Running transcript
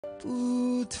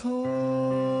不同。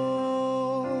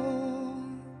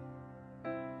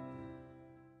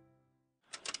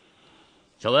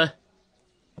小文，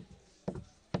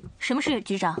什么事，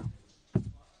局长？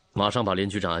马上把林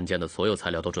局长案件的所有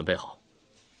材料都准备好，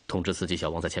通知司机小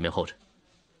王在前面候着。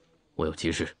我有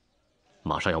急事，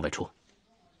马上要外出。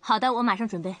好的，我马上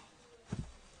准备。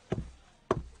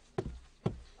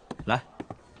来。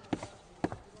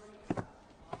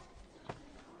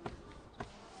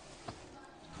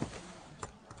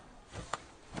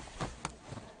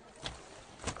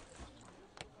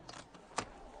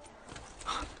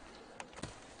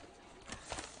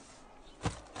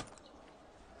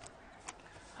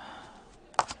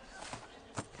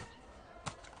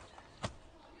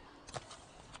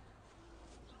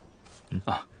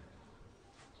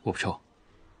 我不抽。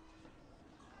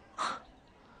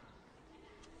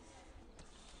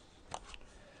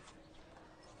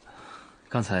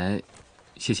刚才，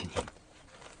谢谢你。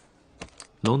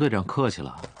龙队长客气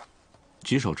了，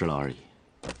举手之劳而已。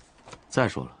再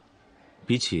说了，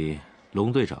比起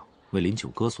龙队长为林九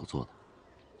哥所做的，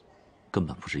根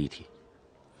本不值一提。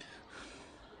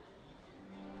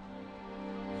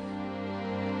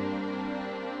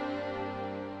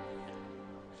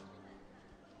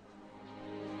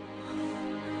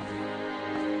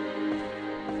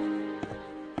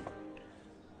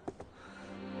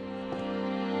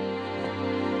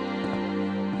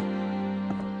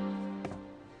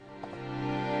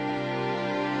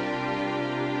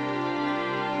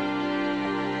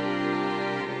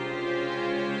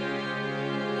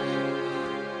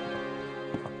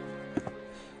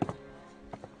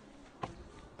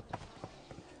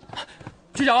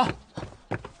 局长，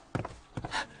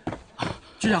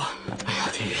局长，哎呀，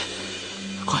天宇，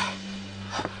快！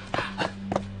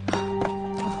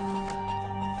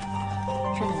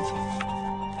稍等一下，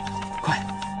快！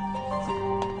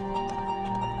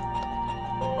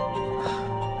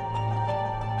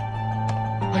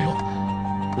哎呦，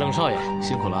冷少爷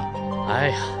辛苦了！哎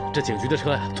呀，这警局的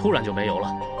车呀，突然就没油了。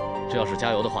这要是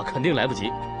加油的话，肯定来不及，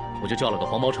我就叫了个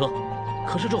黄包车。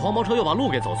可是这黄包车又把路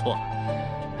给走错了。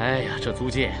 哎呀，这租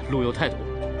界路又太堵，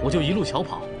我就一路小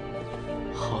跑，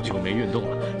好久没运动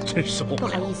了，真受不了。不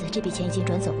好意思，这笔钱已经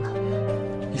转走了。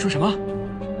你说什么？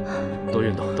多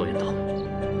运动，多运动。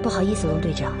不好意思，龙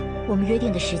队长，我们约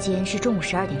定的时间是中午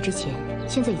12点之前，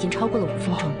现在已经超过了5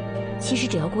分钟。其实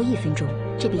只要过1分钟，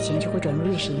这笔钱就会转入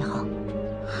瑞士银行。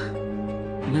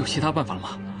没有其他办法了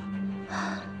吗？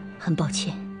很抱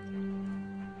歉。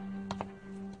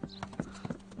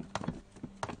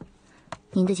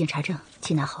您的检查证，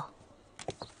请拿好。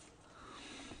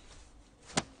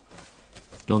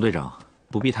龙队长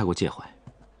不必太过介怀，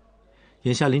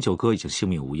眼下林九哥已经性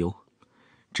命无忧，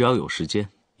只要有时间，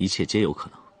一切皆有可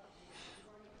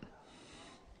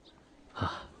能。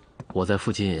啊，我在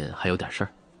附近还有点事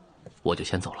儿，我就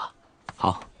先走了。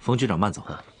好，冯局长慢走。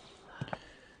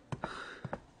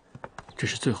这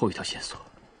是最后一条线索。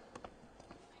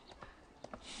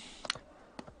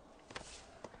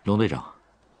龙队长。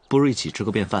 不如一起吃个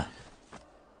便饭。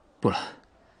不了，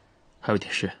还有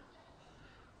点事。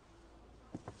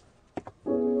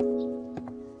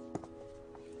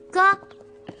哥，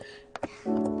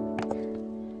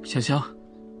香香，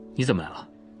你怎么来了？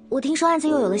我听说案子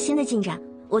又有了新的进展，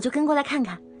我就跟过来看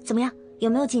看，怎么样？有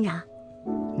没有进展？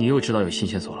你又知道有新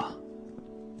线索了？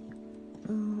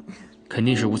肯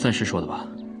定是吴三石说的吧？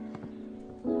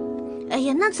哎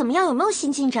呀，那怎么样？有没有新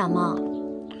进展嘛？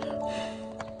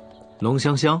 龙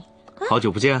香香，好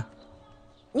久不见。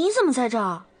你怎么在这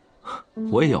儿？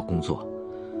我也要工作。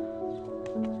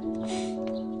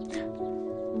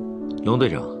龙队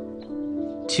长，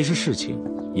其实事情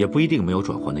也不一定没有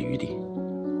转圜的余地。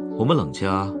我们冷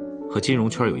家和金融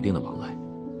圈有一定的往来，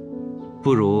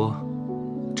不如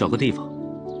找个地方，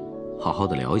好好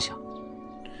的聊一下。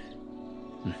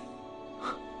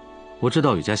我知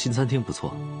道有家新餐厅不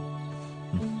错。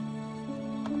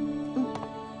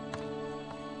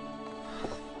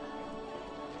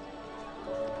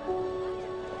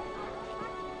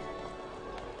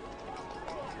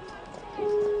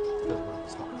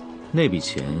 那笔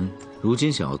钱，如今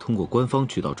想要通过官方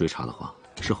渠道追查的话，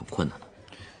是很困难的。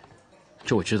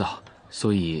这我知道，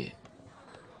所以，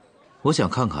我想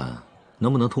看看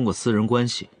能不能通过私人关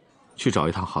系，去找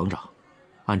一趟行长，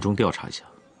暗中调查一下。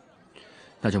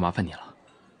那就麻烦你了。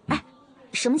哎，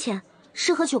什么钱？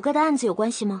是和九哥的案子有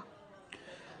关系吗？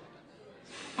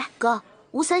哎，哥，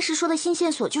吴三石说的新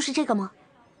线索就是这个吗？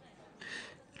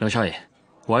冷少爷，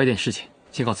我还有点事情，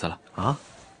先告辞了。啊？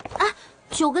哎。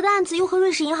 九哥的案子又和瑞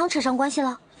士银行扯上关系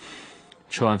了。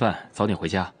吃完饭早点回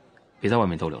家，别在外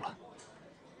面逗留了。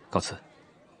告辞。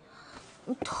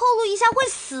你透露一下会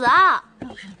死啊！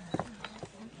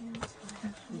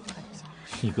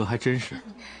你哥还真是，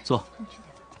坐。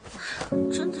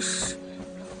真的是，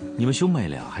你们兄妹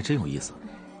俩还真有意思，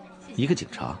一个警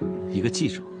察，一个记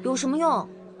者，有什么用？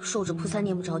受着菩萨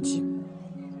念不着经。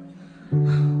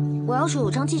我要是有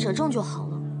张记者证就好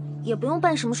了，也不用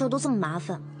办什么事都这么麻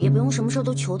烦，也不用什么事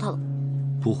都求他了。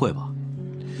不会吧？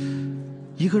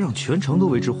一个让全城都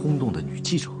为之轰动的女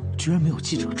记者，居然没有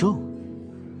记者证？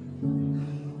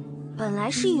本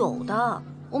来是有的，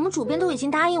我们主编都已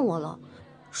经答应我了，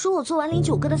说我做完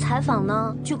09哥的采访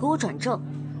呢，就给我转正。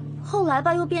后来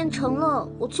吧，又变成了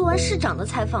我做完市长的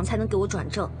采访才能给我转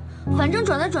正，反正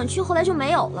转来转去，后来就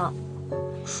没有了。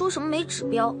说什么没指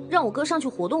标，让我哥上去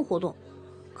活动活动。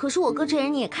可是我哥这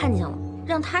人你也看见了，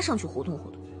让他上去活动活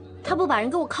动，他不把人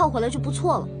给我铐回来就不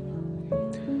错了。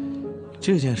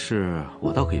这件事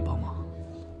我倒可以帮忙。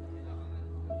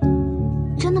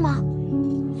真的吗？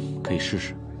可以试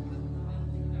试。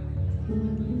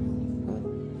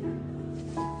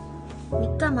你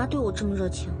干嘛对我这么热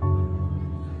情？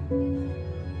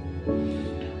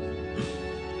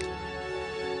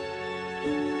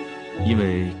因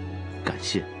为感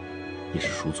谢，也是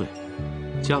赎罪。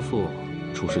家父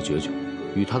处事决绝，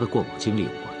与他的过往经历有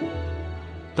关。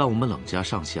但我们冷家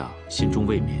上下心中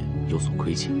未免有所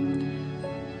亏欠。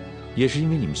也是因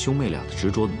为你们兄妹俩的执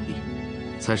着努力，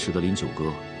才使得09哥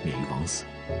免于枉死。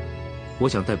我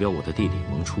想代表我的弟弟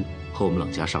萌初和我们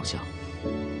冷家上下，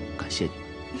感谢你。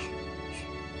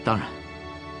当然，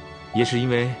也是因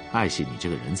为爱惜你这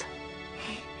个人才。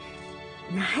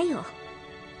哪有？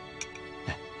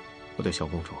来，我的小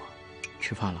公主，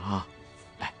吃饭了啊！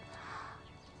来，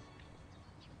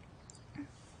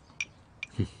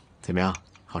怎么样？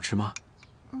好吃吗？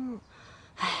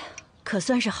可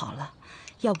算是好了。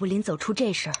要不临走出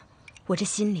这事儿，我这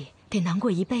心里得难过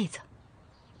一辈子。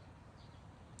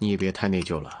你也别太内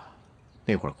疚了，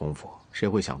那会儿功夫，谁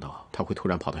会想到他会突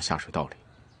然跑到下水道里？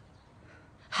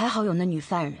还好有那女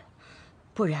犯人，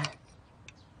不然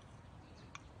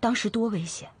当时多危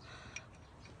险！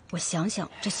我想想，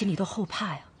这心里都后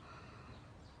怕呀。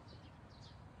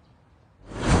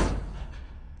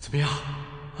怎么样？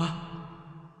啊？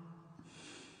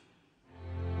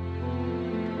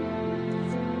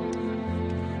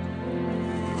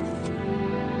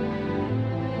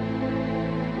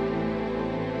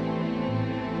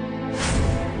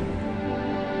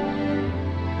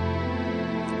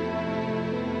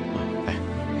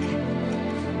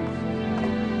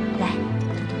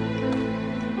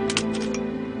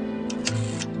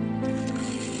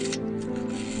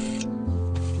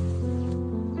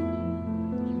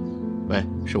喂，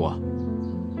是我。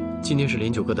今天是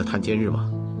09哥的探监日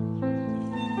吗？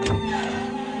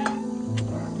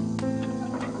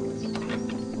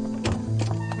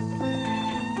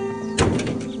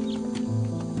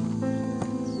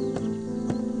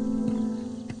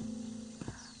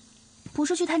不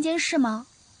是去探监室吗？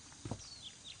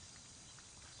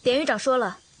典狱长说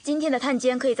了，今天的探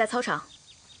监可以在操场。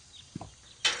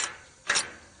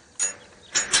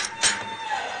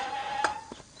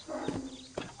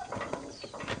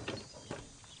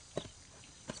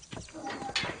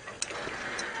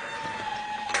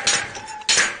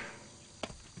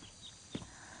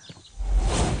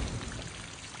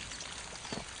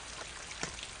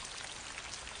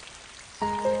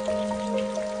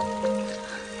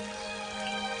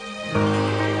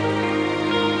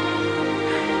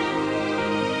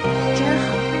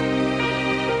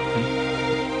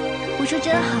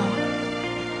真好，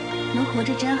能活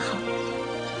着真好。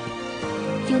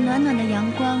有暖暖的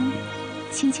阳光，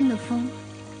轻轻的风，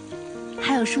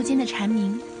还有树间的蝉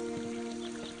鸣。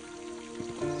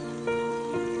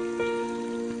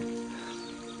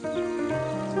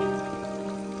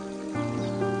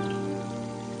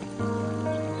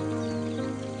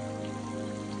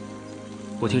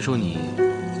我听说你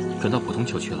转到普通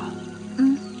球去了。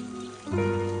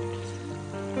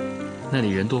那里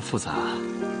人多复杂，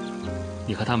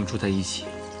你和他们住在一起，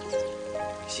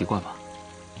习惯吗？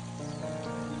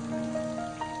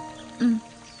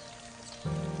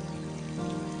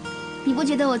你不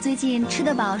觉得我最近吃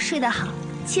得饱、睡得好，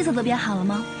气色都变好了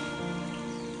吗？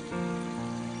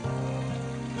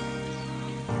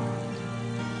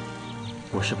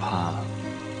我是怕……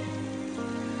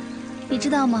你知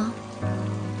道吗？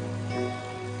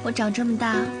我长这么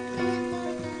大，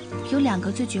有2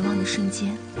个最绝望的瞬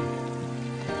间。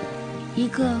一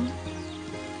个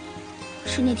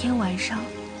是那天晚上，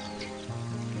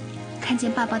看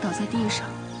见爸爸倒在地上，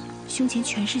胸前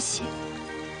全是血；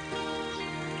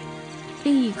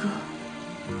另一个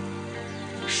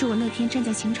是我那天站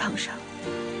在刑场上，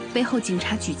背后警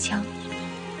察举枪，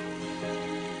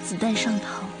子弹上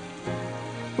膛，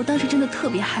我当时真的特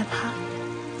别害怕。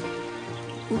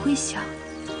我会想，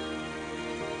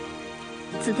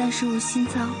子弹射入心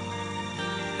脏，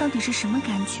到底是什么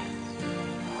感觉？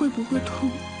会不会痛？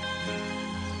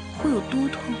会有多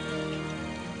痛？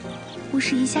我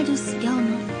是一下就死掉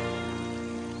呢，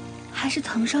还是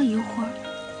疼上一会儿，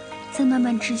再慢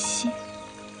慢窒息？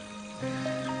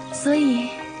所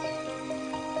以，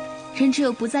人只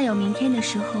有不再有明天的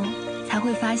时候，才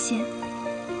会发现，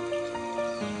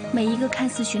每一个看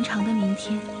似寻常的明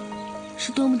天，是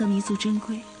多么的弥足珍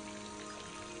贵。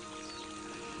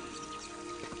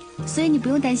所以你不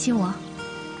用担心我，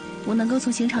我能够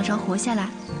从刑场上活下来，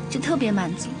就特别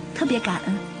满足，特别感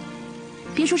恩。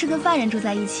别说是跟犯人住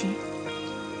在一起，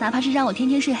哪怕是让我天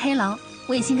天睡黑牢，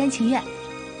我也心甘情愿。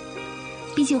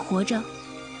毕竟活着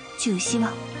就有希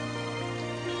望。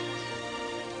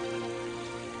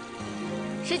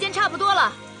时间差不多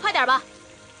了，快点吧。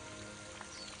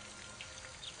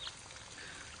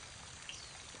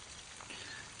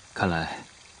看来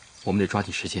我们得抓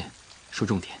紧时间说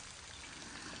重点。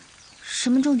什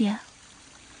么重点？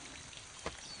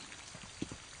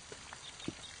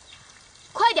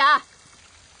快点儿！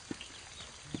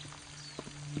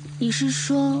你是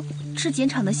说质检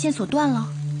场的线索断了？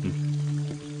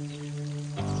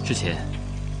之前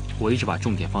我一直把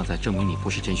重点放在证明你不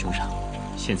是真凶上，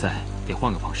现在得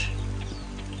换个方式，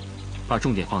把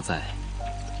重点放在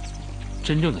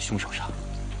真正的凶手上。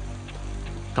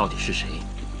到底是谁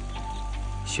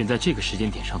选在这个时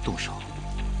间点上动手？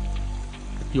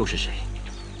又是谁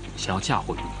想要嫁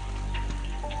祸于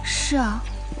你？是啊，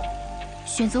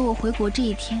选择我回国这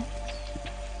一天，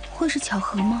会是巧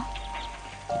合吗？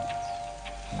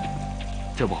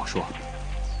这不好说，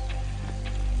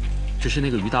只是那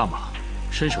个于大马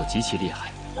身手极其厉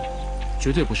害，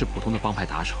绝对不是普通的帮派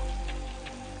打手。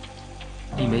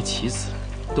一枚棋子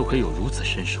都可以有如此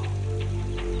身手，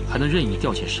还能任意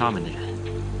调遣沙门的人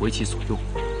为其所用，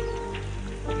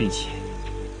并且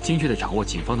精确地掌握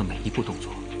警方的每一步动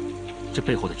作。这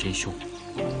背后的真凶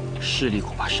势力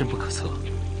恐怕深不可测。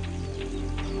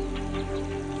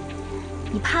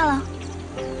你怕了？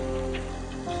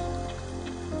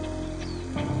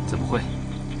怎么会？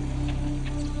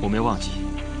我没忘记，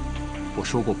我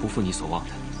说过不负你所望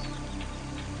的。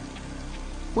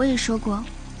我也说过，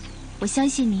我相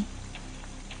信你。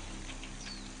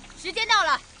时间到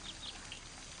了。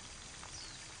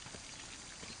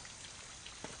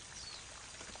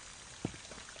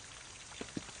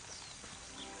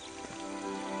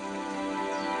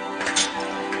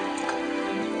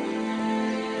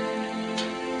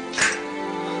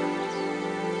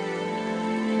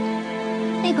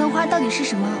那盆花到底是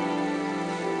什么？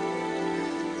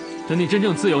等你真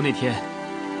正自由那天，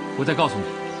我再告诉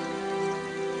你。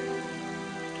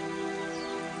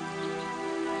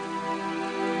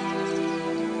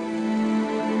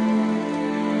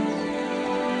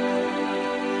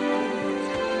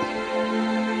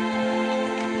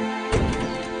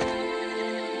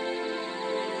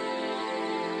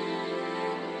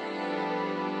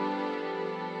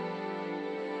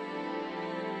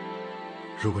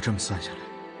如果这么算下来，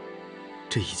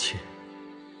这一切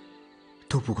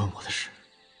都不关我的事，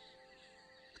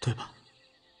对吧？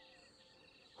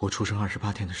我出生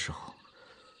28天的时候，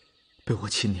被我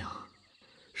亲娘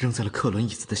扔在了客轮椅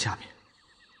子的下面，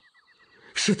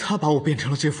是她把我变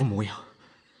成了这副模样，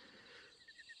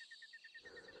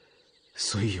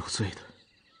所以有罪的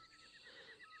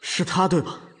是她，对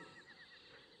吧？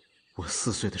我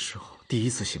4岁的时候第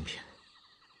一次行骗，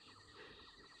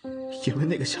因为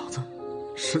那个小子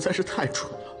实在是太蠢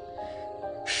了，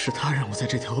是他让我在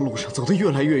这条路上走得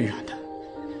越来越远的，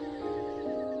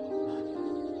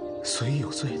所以有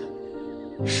罪的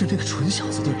是那个蠢小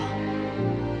子，对吧？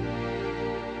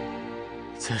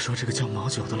再说这个叫毛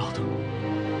九的老头，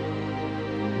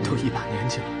都一把年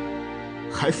纪了，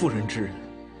还妇人之仁，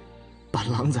把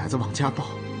狼崽子往家抱，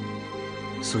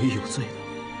所以有罪的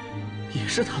也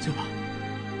是他，对吧？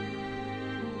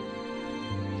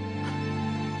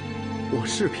我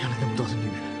是骗了那么多的女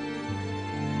人，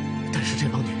但是这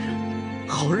帮女人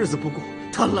好日子不过，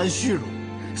贪婪虚荣，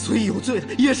所以有罪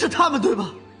的也是他们，对吧？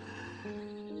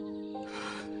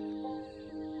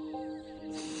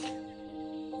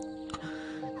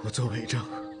我做伪证，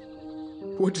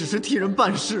我只是替人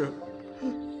办事，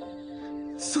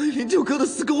所以林九哥的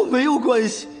死跟我没有关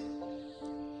系。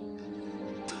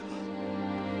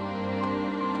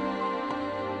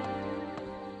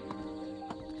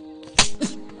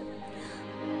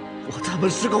我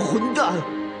是个混蛋！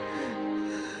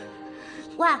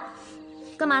喂，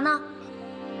干嘛呢？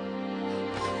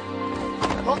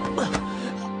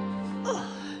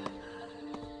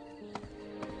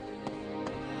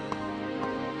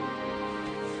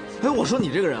哎，我说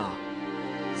你这个人啊，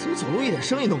怎么走路一点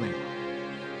声音都没有？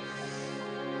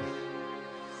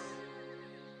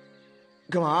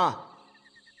干嘛？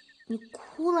你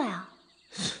哭了呀？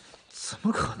怎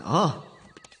么可能？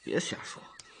别瞎说。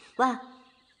喂，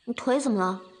你腿怎么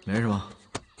了？没什么。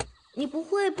你不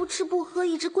会不吃不喝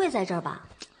一直跪在这儿吧？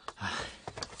哎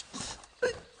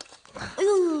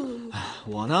呦！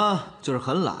我呢就是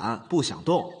很懒，不想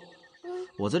动。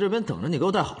我在这边等着你给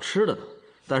我带好吃的呢。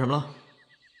带什么了？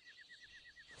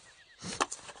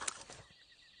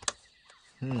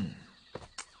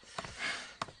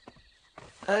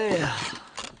哎呀。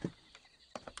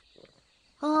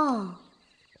哦，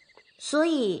所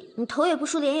以你头也不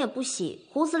梳，脸也不洗，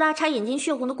胡子拉碴，眼睛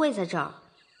血红的跪在这儿，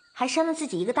还扇了自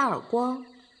己一个大耳光，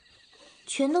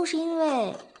全都是因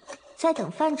为在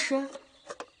等饭吃，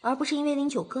而不是因为林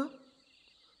九哥。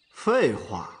废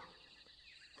话。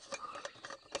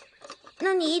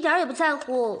那你一点也不在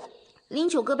乎林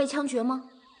九哥被枪决吗？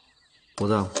不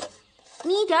在乎。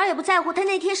你一点也不在乎他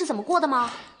那天是怎么过的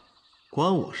吗？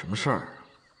关我什么事儿啊？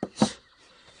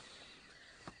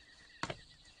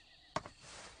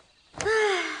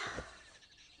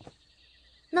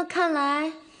那看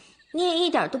来你也一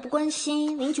点都不关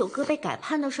心林九哥被改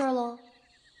判的事儿喽。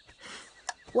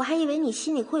我还以为你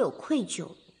心里会有愧疚，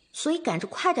所以赶着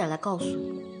快点来告诉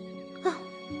我。啊，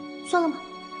算了吧。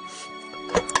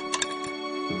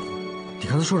你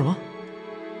刚才说什么？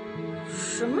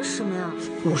什么呀？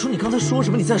我说你刚才说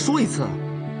什么？你再说一次。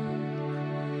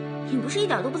你不是一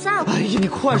点都不在乎？哎呀，你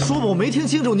快说吧，我没听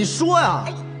清楚，你说呀！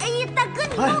哎呀，大哥，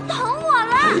你都疼我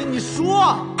了！哎呀，你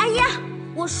说！哎呀，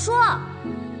我说，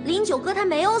林九哥他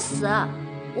没有死，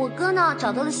我哥呢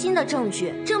找到了新的证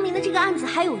据，证明了这个案子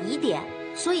还有疑点，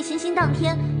所以行刑当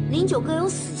天，林九哥有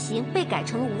死刑被改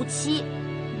成了无期。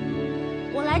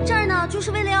我来这儿呢，就是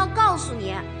为了要告诉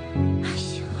你。哎呀，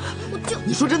我就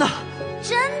你说真的？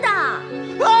真的。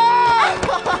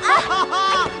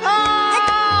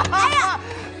哎呀！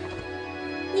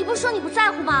你不说你不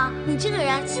在乎吗？你这个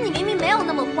人心里明明没有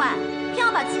那么坏，偏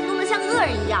要把自己弄得像恶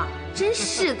人一样，真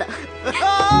是的。你给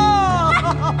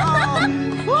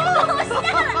我下来！给我下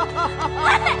来！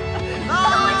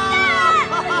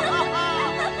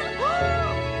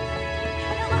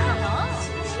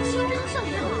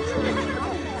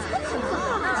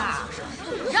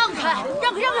让开！让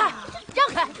开！让开！让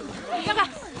开！让开！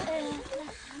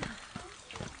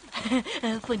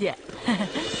凤姐。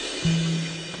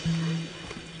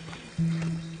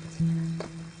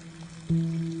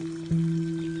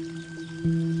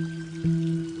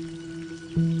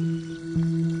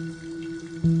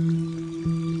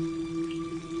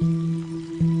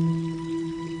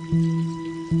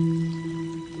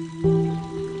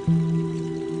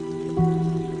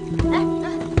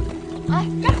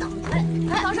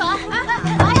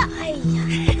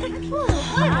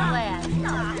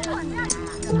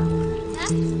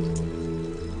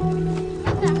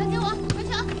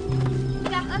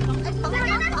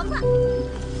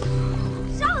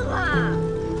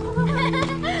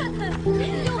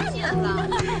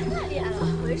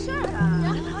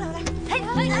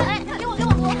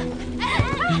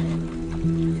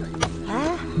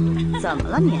怎么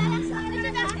了你？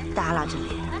耷拉着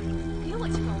脸，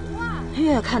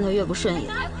越看他越不顺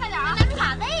眼。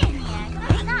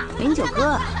林九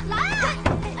哥，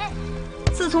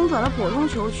自从转了普通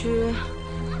球区，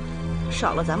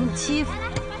少了咱们的欺负，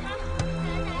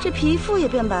这皮肤也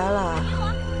变白了，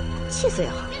气色也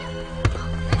好了，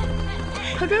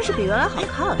可真是比原来好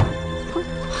看了。哼，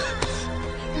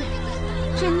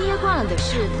这捏惯了的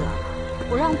柿子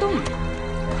不让动的，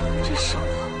这手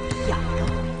痒着。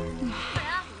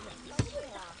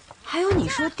还有你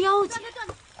说刁姐，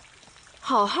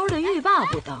好好的狱霸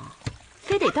不当，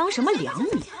非得当什么良民，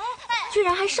居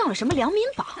然还上了什么良民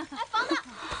榜。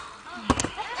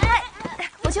哎，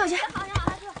我去。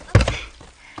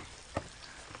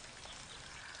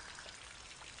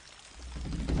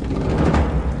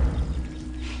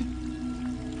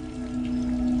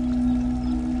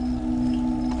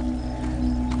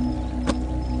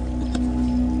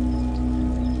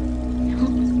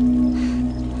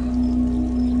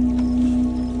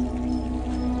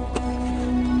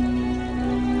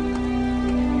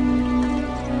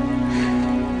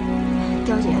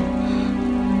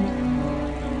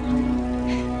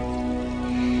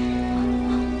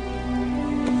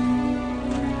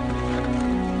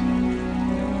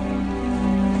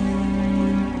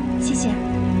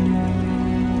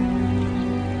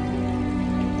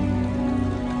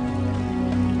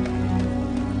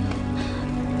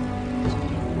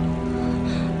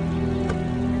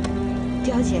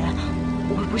刁姐，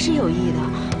我不是有意的，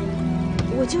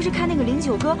我就是看那个林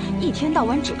九哥一天到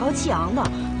晚趾高气昂的，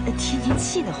天天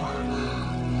气得慌。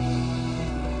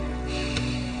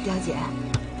刁姐，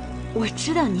我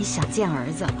知道你想见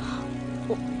儿子，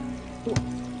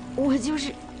我就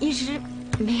是一时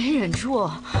没忍住，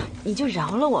你就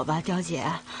饶了我吧，刁姐。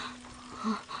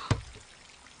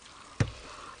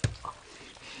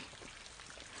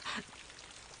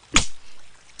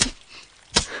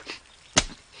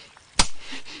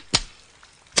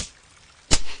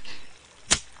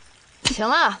行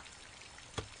了，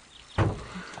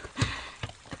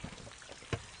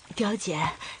刁姐，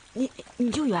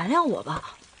你就原谅我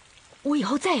吧，我以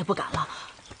后再也不敢了。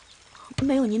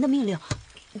没有您的命令，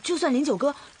就算林九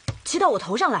哥骑到我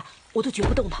头上来，我都绝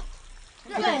不动他。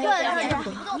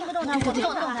对，不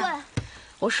动他。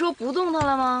我说不动他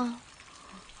了吗？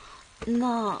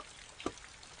那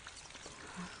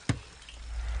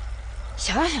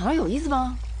想想有意思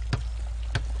吗？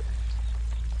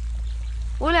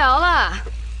无聊了，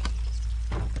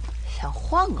想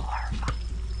换个玩法。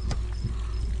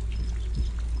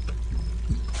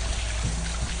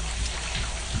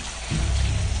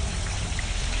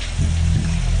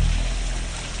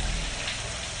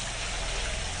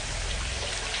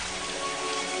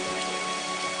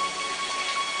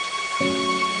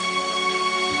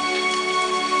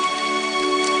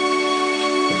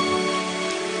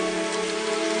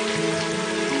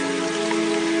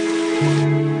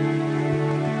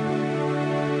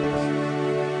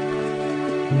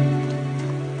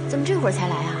怎么这会儿才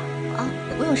来啊？啊，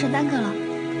我有事耽搁了。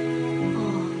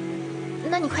哦，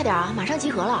那你快点啊，马上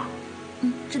集合了。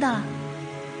嗯，知道了。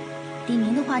李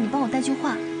明的话，你帮我带句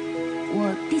话，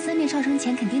我第3面上升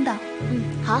前肯定到。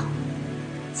嗯，好，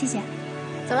谢谢。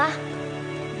走啦。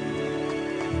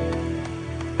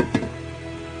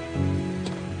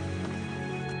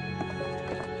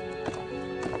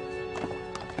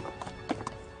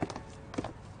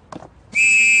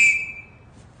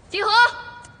集合。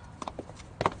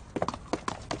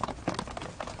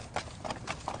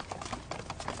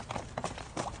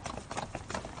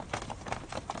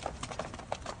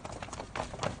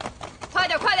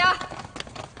快点，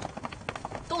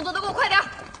动作都给我快点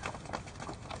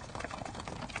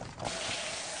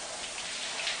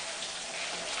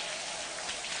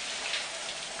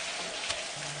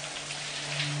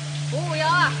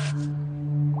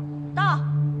！5512到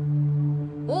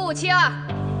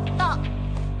，5572到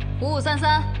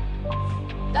，5533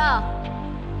到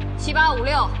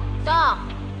，7856到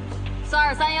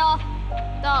，4231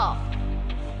到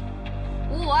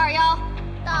，5521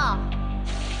到。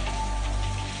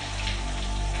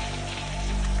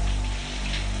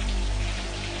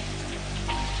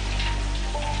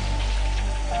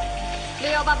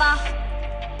6188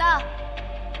到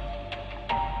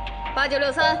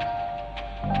，8963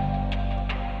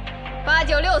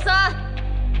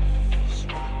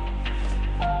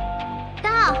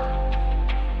到，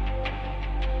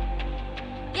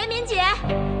严明姐，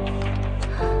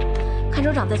看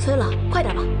州长在催了，快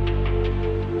点吧。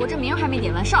我这名还没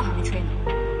点完，哨还没吹呢。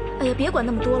哎呀，别管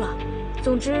那么多了，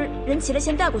总之人齐了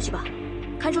先带过去吧。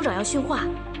看州长要训话。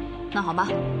那好吧。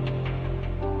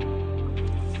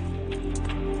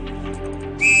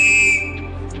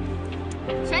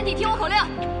全体听我口令，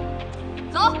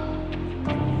走！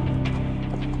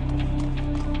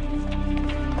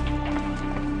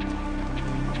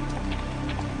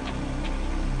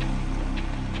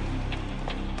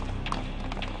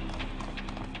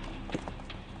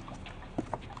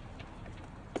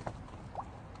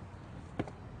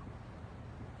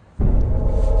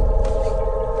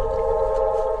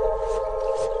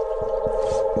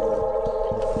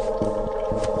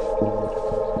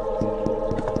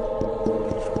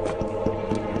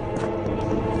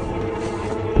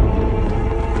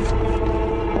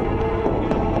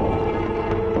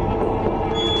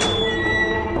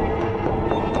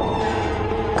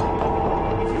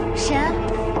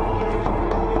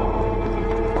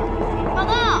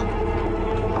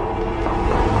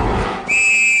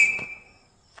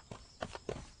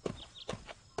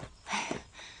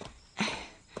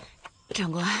长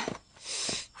官，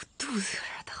我肚子有点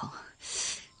疼，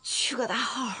去个大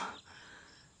号。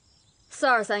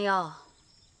4231，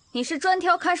你是专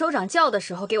挑看守长叫的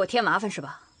时候给我添麻烦是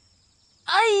吧？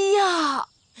哎呀，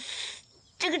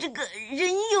这个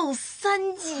人有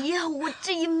3急呀，我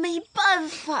这也没办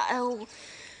法呀。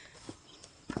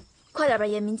快点吧，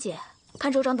严明姐，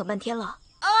看州长等半天了。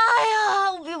哎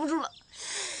呀，我憋不住了，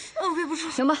我憋不住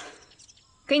了。行吧，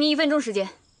给你1分钟时间，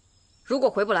如果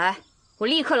回不来，我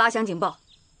立刻拉响警报。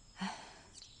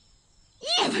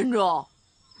1分钟？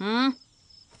嗯，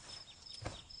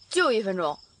就1分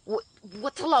钟。我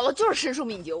他姥姥就是身手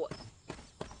敏捷，我。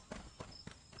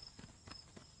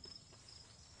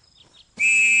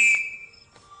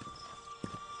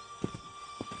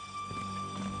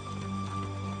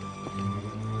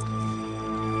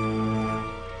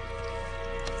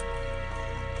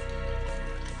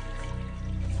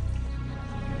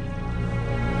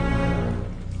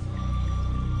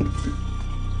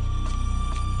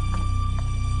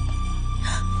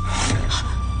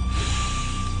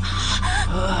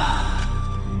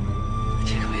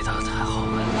这个味道太好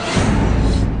闻了。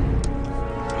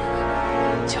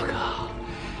焦哥，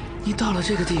你到了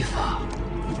这个地方，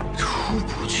出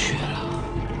不去了。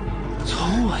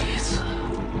从我一次。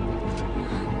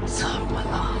怎么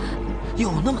了？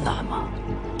有那么难吗？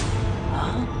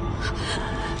啊？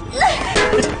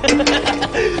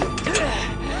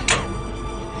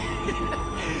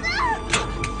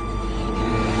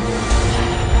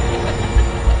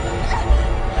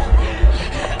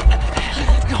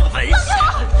让我闻一下。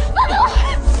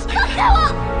放开我！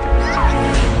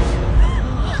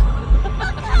放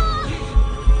开我！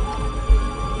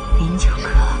林九哥。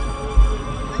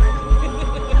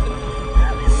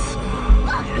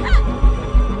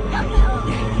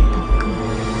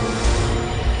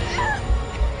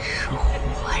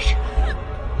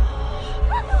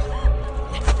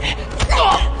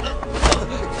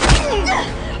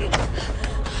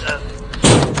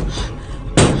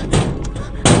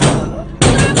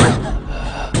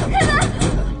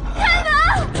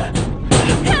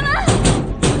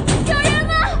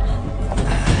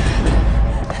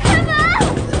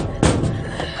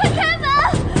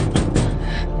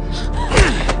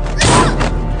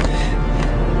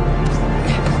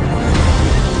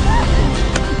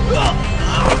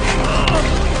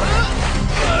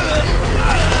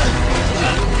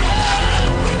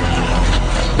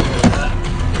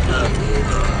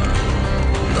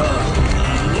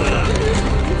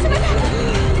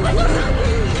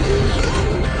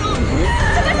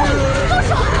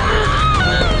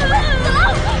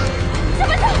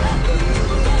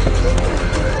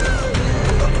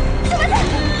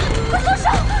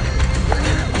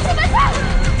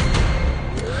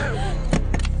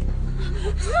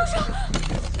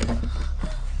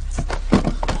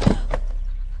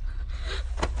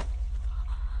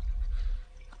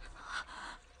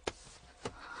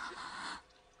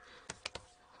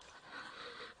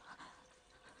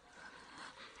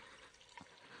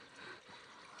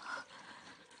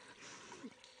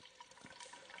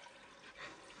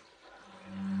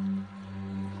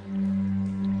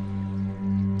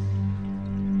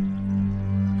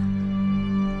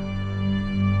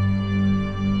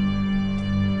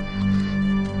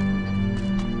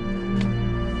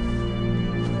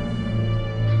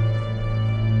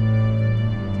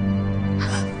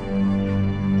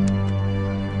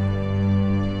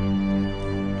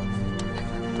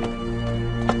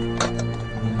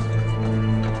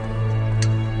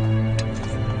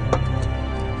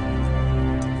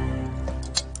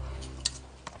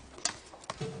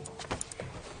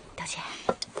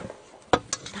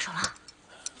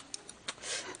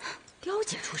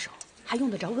还用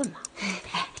得着问吗？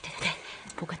哎，对对对，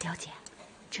不过刁姐，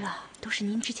这都是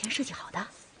您之前设计好的。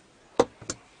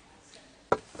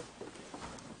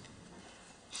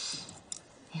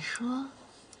你说，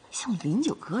像林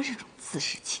九哥这种自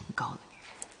视清高的女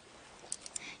人，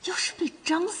要是被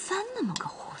张三那么个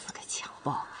胡子给强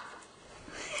暴，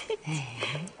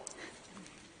哎，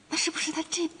那是不是她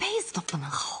这辈子都不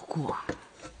能好过？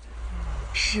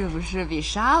是不是比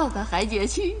杀了他还解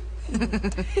气？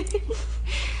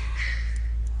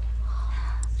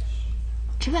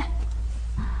吃饭。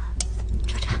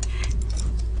车车。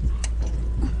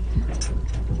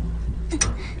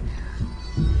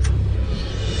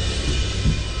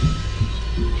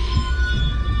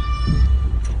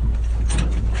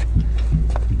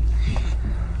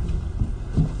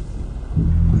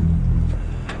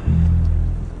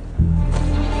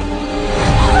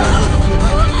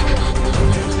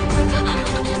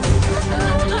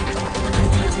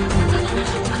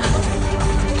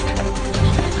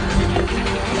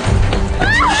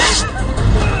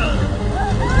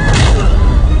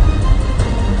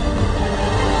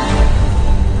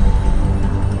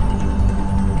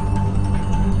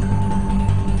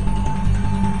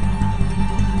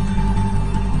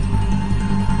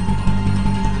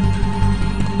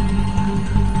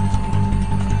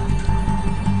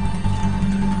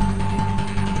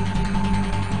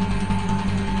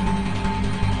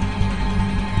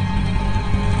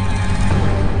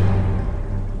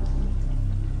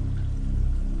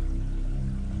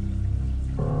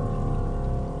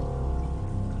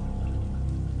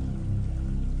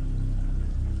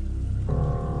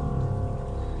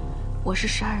我是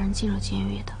杀人进入监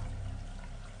狱的，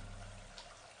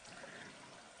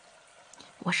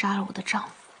我杀了我的丈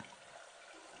夫，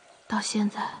到现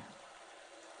在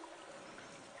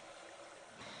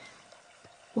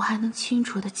我还能清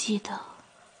楚地记得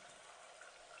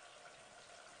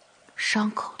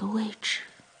伤口的位置。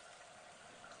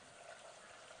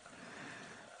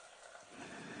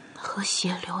和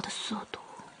血流的速度。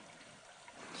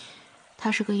他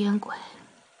是个烟鬼，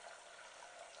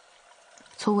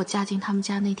从我嫁进他们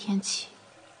家那天起，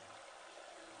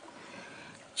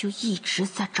就一直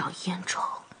在找烟抽。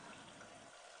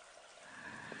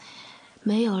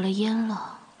没有了烟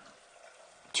了，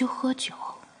就喝酒，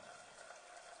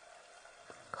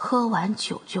喝完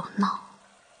酒就闹，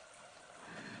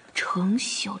成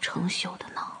宿成宿的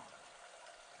闹，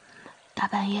大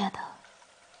半夜的，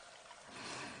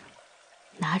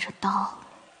拿着刀、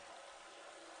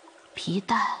皮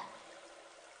带、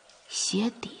鞋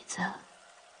底子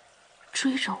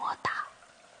追着我打，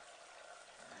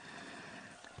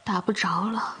打不着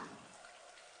了，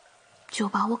就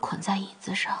把我捆在椅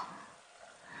子上，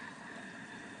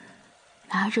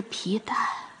拿着皮带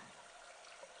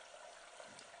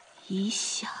一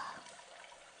下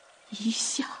一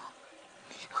下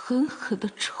狠狠地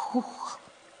抽我。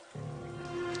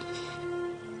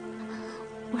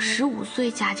我15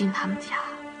岁嫁进他们家，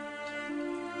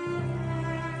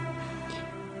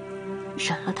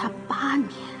忍了他8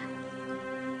年，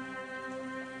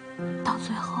到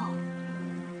最后，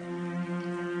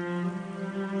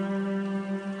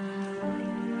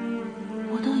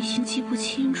我都已经记不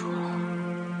清楚了，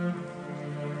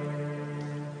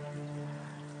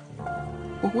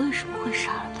我为什么会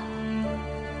杀了他？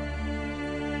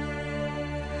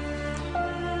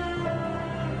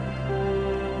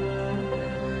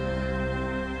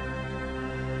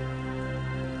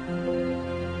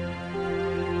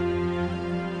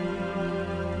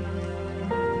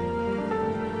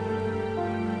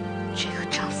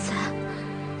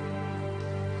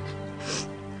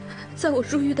在我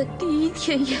入狱的第1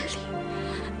天夜里，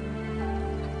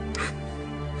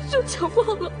就强暴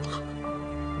了我。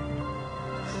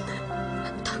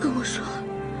他跟我说，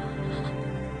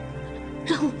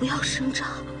让我不要声张，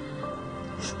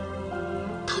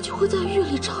他就会在狱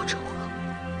里找着我。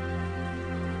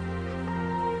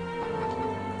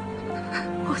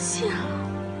我信了。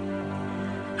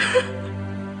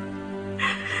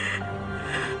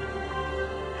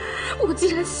我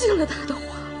竟然信了他的话。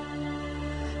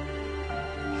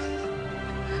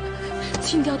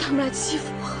清掉他们来欺负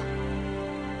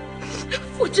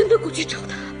我真的过去找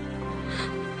他，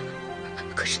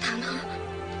可是他呢？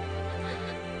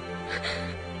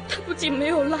他不仅没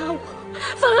有拉我，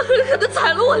反而狠狠地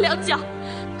踩了我2脚。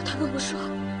他跟我说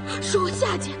我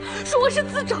下贱，说我是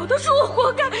自找的，说我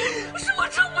活该，说我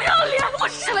臭不要脸。我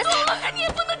知错了，可你也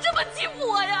不能这么欺负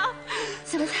我呀！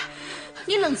小白菜，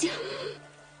你冷静，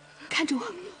看着我，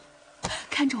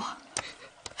看着我，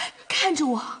看着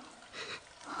我。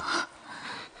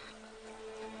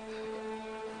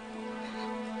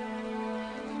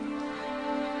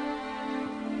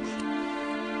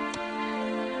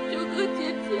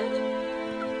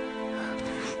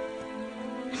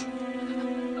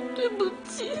对不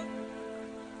起，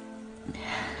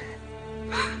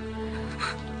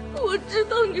我知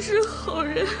道你是好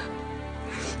人，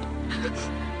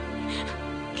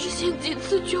之前几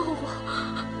次救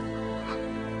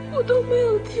我都没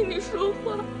有听你说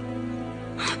话。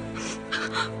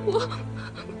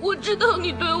我知道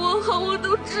你对我好，我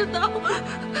都知道。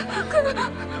可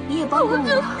你也帮过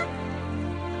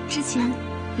我，之前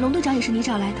龙队长也是你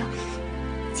找来的，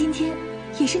今天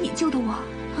也是你救的我。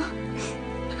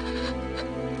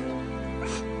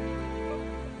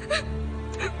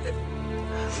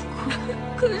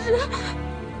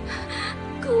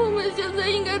可我们现在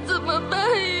应该怎么办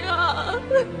呀？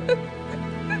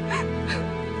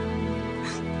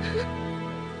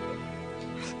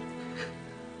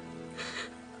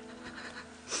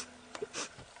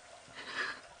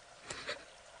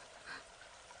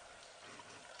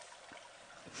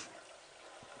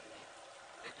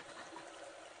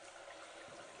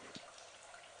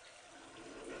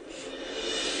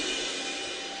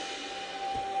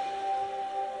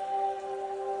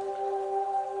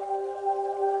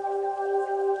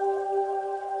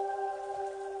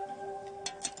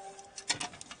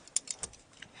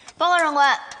报告长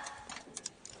官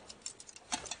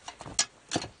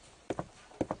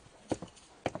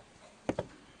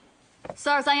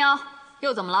，4231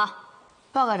又怎么了？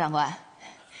报告长官，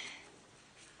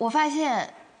我发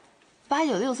现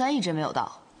8963一直没有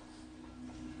到。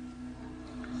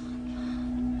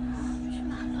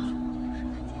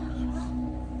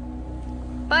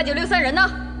8963人呢？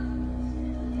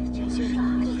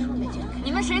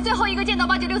你们谁最后一个见到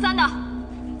8963的？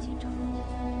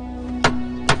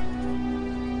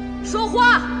说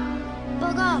话！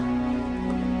报告，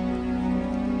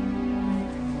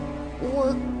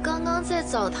我刚刚在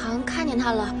澡堂看见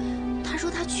他了，他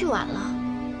说他去晚了。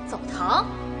澡堂？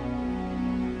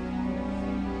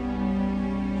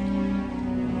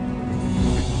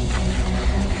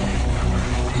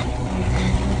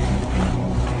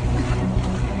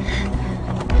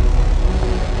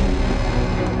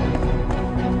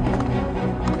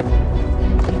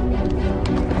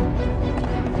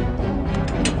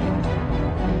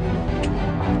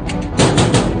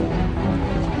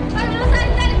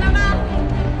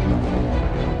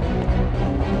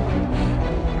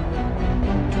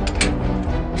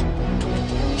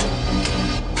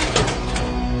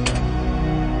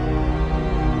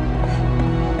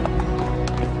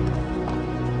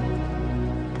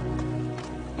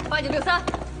小三，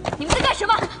你们在干什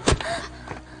么？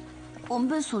我们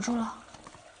被锁住了。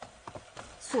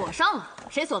锁上了？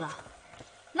谁锁的？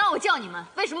那我叫你们，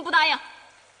为什么不答应？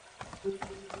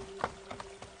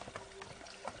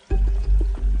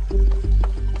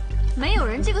没有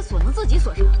人这个锁能自己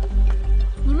锁上，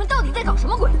你们到底在搞什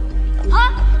么鬼？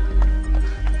啊！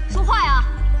说话呀！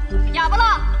哑巴了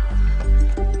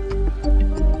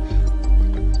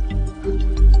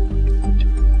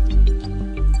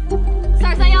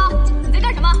！3231，你在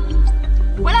干什么？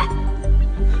回来！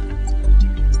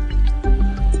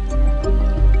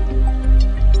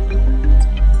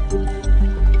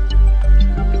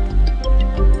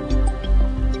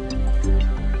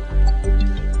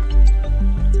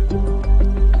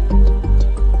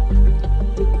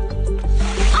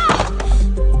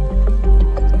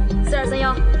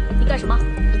干什么？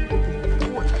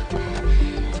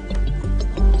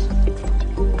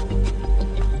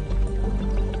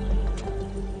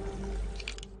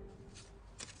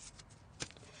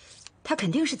他肯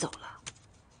定是走了。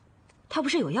他不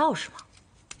是有钥匙吗？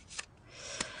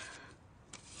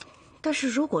但是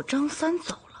如果张三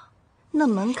走了，那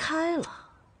门开了，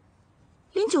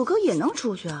林九哥也能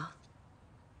出去啊。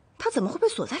他怎么会被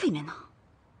锁在里面呢？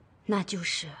那就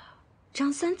是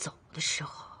张三走的时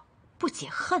候不解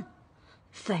恨。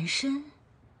反身，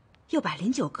又把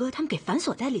林九哥他们给反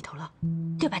锁在里头了，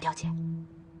对吧，刁姐？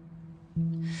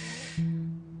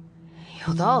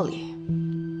有道理。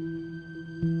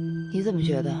你怎么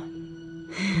觉得？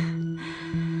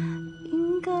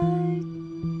应该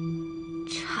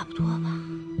差不多吧。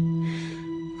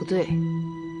不对，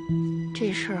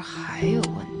这事儿还有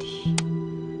问题。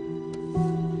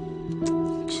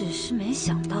只是没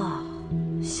想到，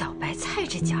小白菜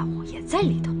这家伙也在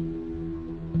里头。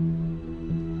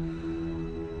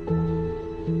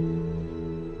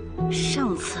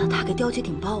上次他给刁姐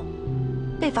顶包，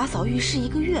被罚扫浴室1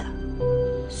个月，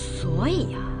所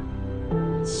以呀，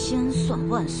千算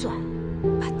万算，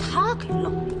把他给漏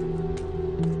了。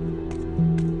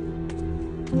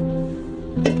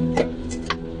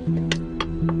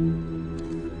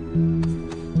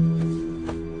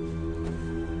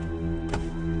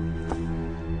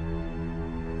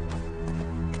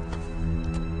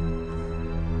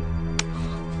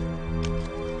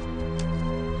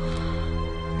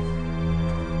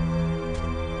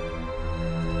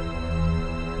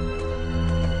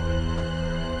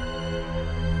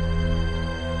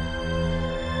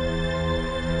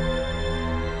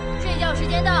时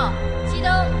间到，熄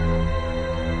灯。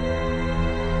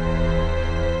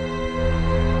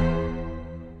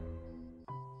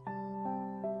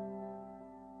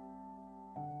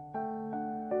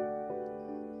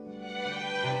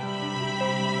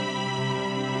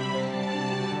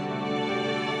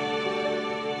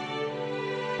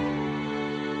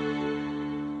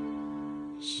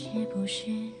是不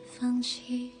是放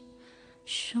弃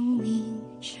生命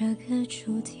这个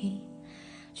主题？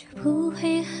却不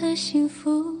会和幸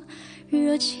福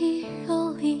若即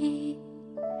若离，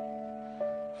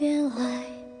越来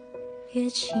越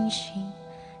清醒，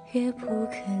越不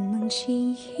可能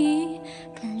轻易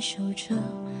感受这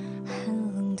寒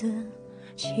冷的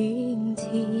情敌。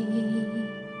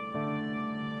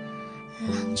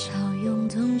浪潮涌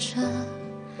动着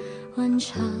万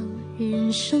场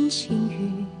人生境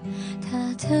遇，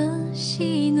他的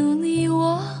喜怒里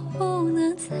我不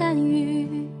能参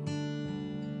与，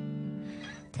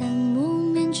但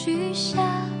蒙面具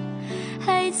下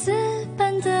孩子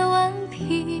般的顽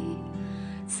皮，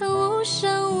曾无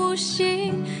声无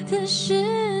息的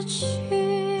失去。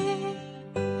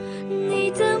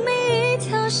你的每一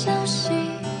条消息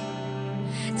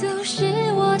都是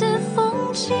我的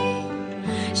风景，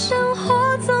生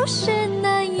活总是